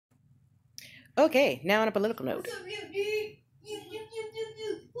Okay, now on a political note.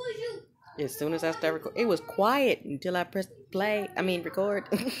 As soon as I start recording, it was quiet until I pressed record.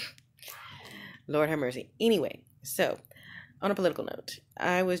 Lord have mercy. Anyway, so on a political note,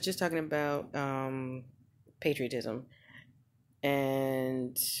 I was just talking about patriotism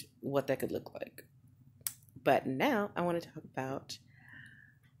and what that could look like. But now I want to talk about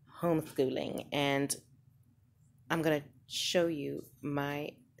homeschooling, and I'm going to show you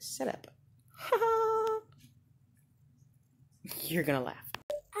my setup. You're going to laugh.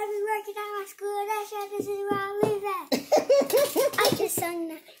 I've been working at my school. That's why this is where I live at. I just sung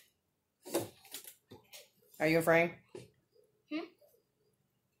that. Are you afraid?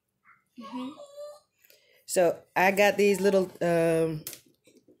 Mm-hmm. So I got these little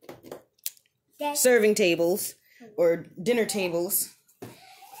serving tables or dinner tables,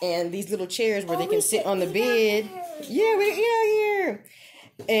 and these little chairs where they can sit on the bed. Yeah.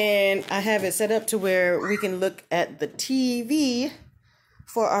 And I have it set up to where we can look at the TV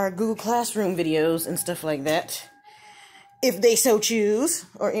for our Google Classroom videos and stuff like that, if they so choose,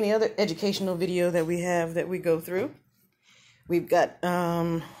 or any other educational video that we have that we go through. We've got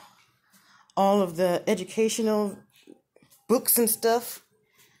all of the educational books and stuff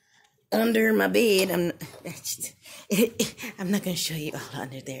under my bed. I'm not going to show you all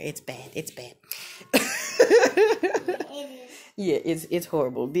under there. It's bad. It's bad. Yeah, it's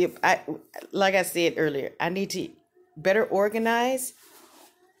horrible. Like I said earlier, I need to better organize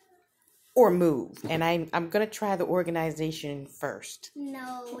or move. And I'm going to try the organization first.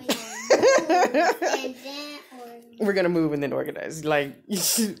 No, we're going to move and then organize. We're going to move and then organize. Like,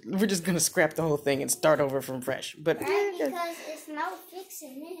 we're just going to scrap the whole thing and start over from fresh. But right, because it's no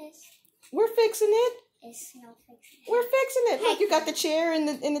fixing this. We're fixing it. It's no fixing it. We're fixing it. Look, you got the chair and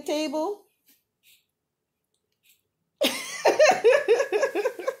the table.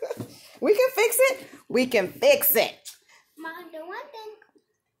 We can fix it. We can fix it. Mom, the one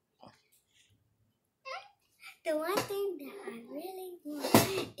thing that I really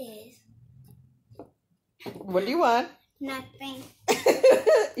want is... What do you want? Nothing.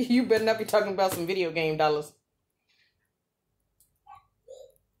 You better not be talking about some video game dollars.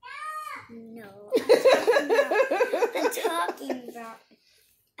 No. I'm talking about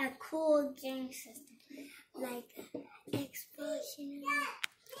a cool game system. Like Xbox, you know.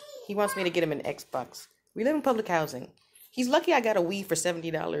 He wants me to get him an Xbox. We live in public housing. He's lucky I got a Wii for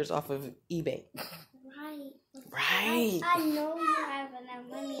 $70 off of eBay. Right. I know you have enough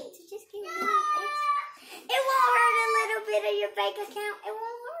money to just give me an Xbox. It won't hurt a little bit of your bank account. It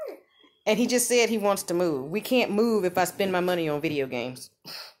won't hurt. And he just said he wants to move. We can't move if I spend my money on video games.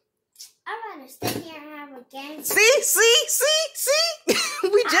 I'd rather stay here and have a game. See?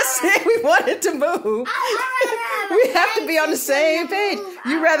 We just said we wanted to move. We have to be on the same page.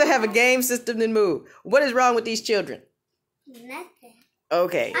 You'd rather have a game system than move. What is wrong with these children? Nothing.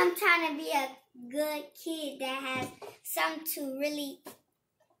 Okay. I'm trying to be a good kid that has something to really...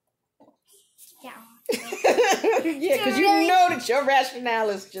 Yeah, because you know that your rationale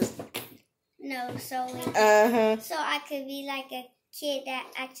is just... No, so I could be like a kid that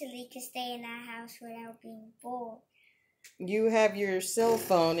actually could stay in that house without being bored. You have your cell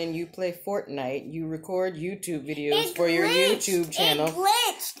phone and you play Fortnite. You record YouTube videos for your YouTube channel. It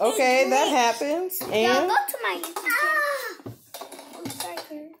glitched. Okay, that happens. And y'all go to my YouTube channel. I'm sorry,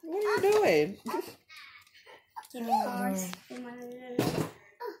 what are you doing? Give me cards. Can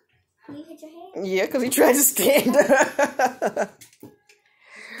you hit your head? Yeah, because he tried to stand up.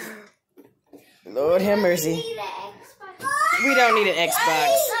 Lord have mercy. We don't need an Xbox.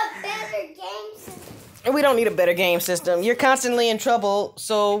 We don't need a better game system. You're constantly in trouble,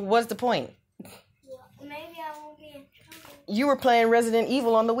 so what's the point? Maybe I won't be in trouble. You were playing Resident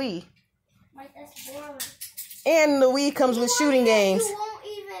Evil on the Wii. Like, that's boring. And the Wii comes with shooting games. You won't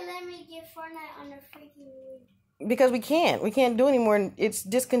even let me get Fortnite on the freaking Wii. Because we can't. We can't do anymore. It's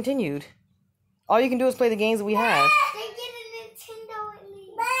discontinued. All you can do is play the games that we have. They get a Nintendo at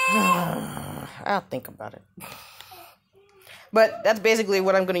least. I'll think about it. But that's basically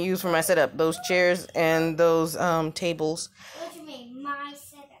what I'm going to use for my setup. Those chairs and those tables. What do you mean, my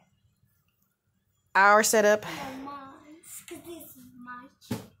setup? Our setup. Because this is my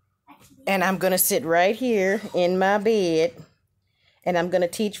chair. And I'm going to sit right here in my bed. And I'm going to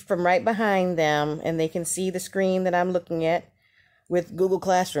teach from right behind them. And they can see the screen that I'm looking at with Google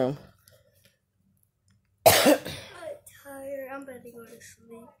Classroom. I'm tired. I'm about to go to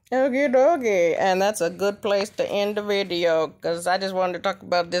sleep. Okay. And that's a good place to end the video, because I just wanted to talk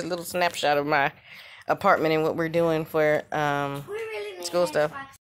about this little snapshot of my apartment and what we're doing for school stuff.